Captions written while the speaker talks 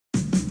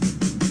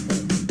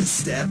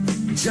step,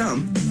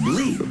 jump,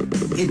 leap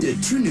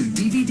into 2 new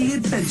DVD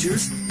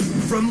adventures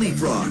from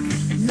Leapfrog.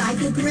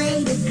 Like a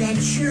great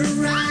adventure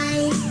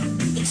ride,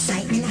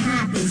 excitement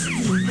happens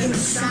deep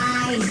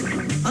inside.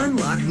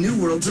 Unlock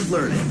new worlds of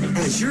learning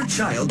as your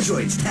child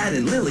joins Tad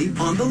and Lily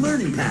on the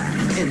learning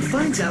path and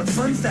finds out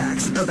fun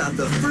facts about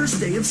the first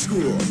day of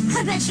school.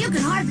 I bet you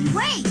can hardly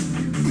wait.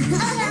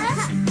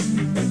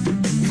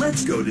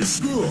 Let's go to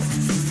school.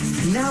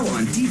 Now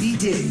on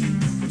DVD.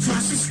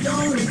 Toss a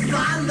stone and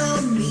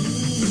follow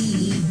me.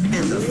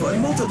 And the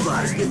fun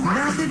multiplies with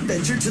Math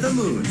Adventure to the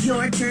Moon.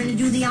 Your turn to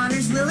do the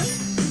honors, Lily.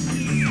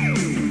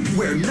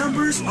 Where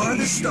numbers are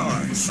the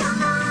stars.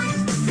 Come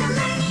on, the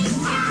learning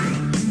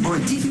path. On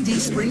DVD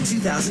Spring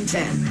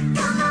 2010.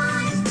 Come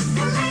on,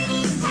 the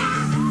learning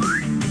path.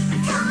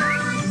 Come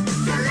on,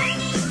 the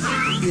learning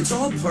path. It's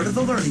all part of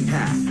the learning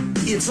path.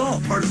 It's all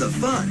part of the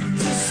fun.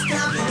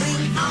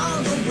 Discovering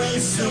all the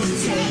ways, so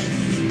take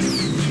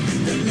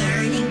the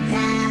learning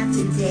path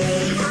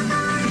today. Come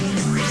on,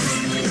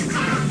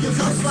 you'll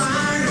go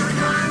far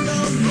on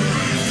the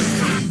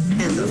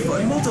way. And the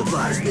fun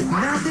multiplies with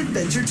Math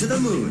Adventure to the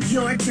Moon.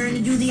 Your turn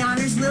to do the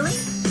honors, Lily.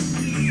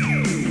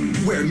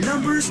 Where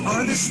numbers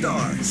are the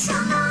stars.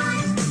 Come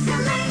on, the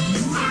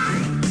learning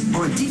path.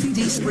 On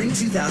DVD Spring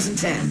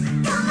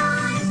 2010. Come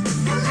on,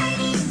 the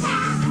learning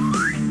path.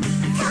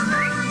 Come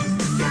on,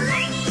 the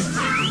learning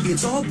path.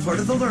 It's all part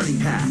of the learning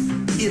path.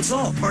 It's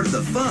all part of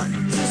the fun.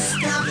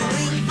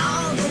 Discovering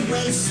all the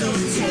ways, so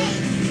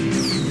take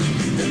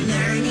the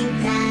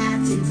learning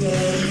path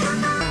today.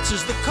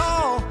 Answers the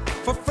call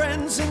for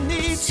friends in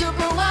need.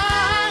 Super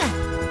Y,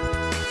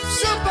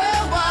 Super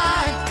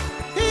Y.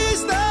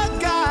 He's the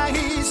guy.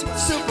 He's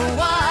Super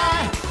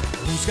Y.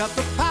 Who's got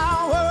the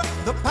power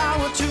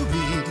to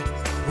read?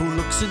 Who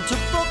looks into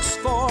books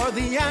for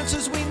the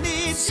answers we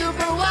need?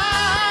 Super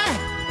Y,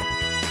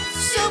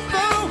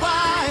 Super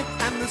Y,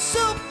 and the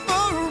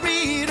super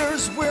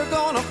readers. We're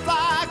gonna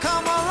fly.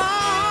 Come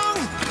along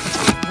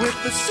with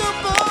the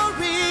super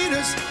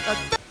readers.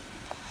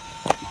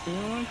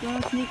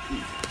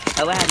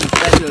 I will have a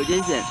special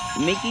edition.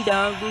 Mickey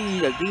Dog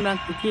Breed of Dream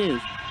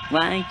Expertise.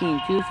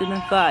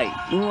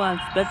 2005. New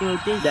special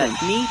edition. The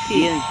Sneak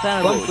Peek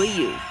Infallible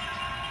Previews.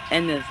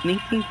 And the Sneak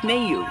Peek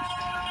Menus.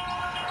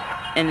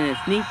 And the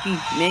Sneak Peek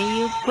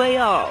Menu Play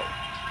All.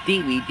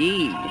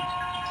 DVD.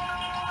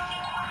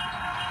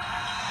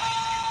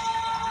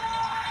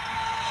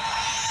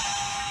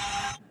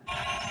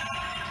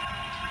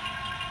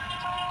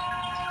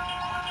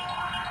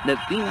 The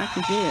Dream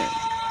Expertise.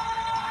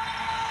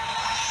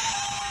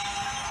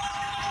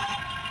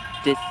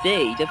 To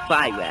say the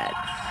pirates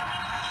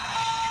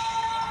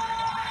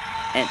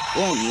and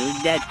all new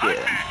ledger.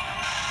 Mr.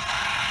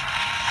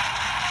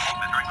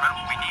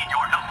 Incredible, we need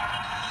your help.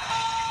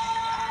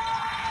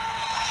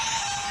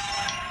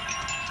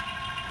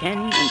 Can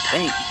you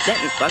think that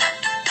is fuck?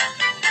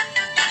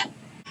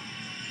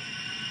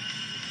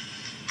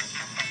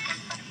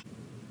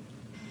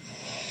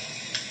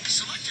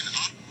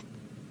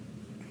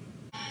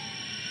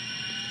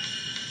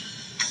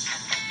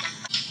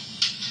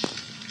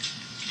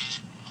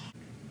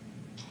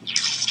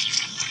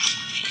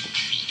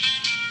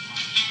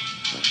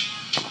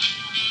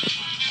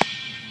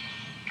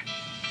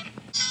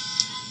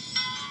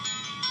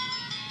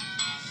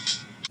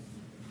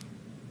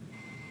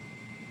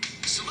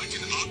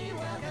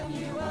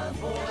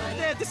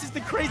 Dad, this is the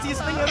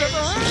craziest thing I've ever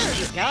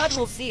heard. God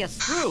will see us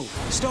through.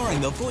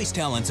 Starring the voice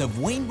talents of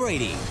Wayne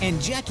Brady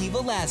and Jackie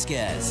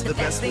Velasquez. The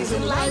best things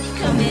in life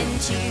come in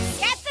twos.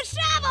 Get the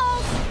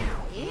shovels!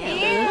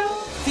 Ew.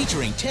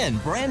 Featuring 10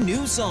 brand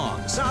new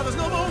songs Now there's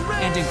no more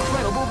rain. and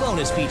incredible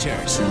bonus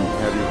features.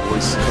 Have your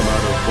voice come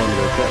out of one of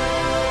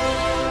their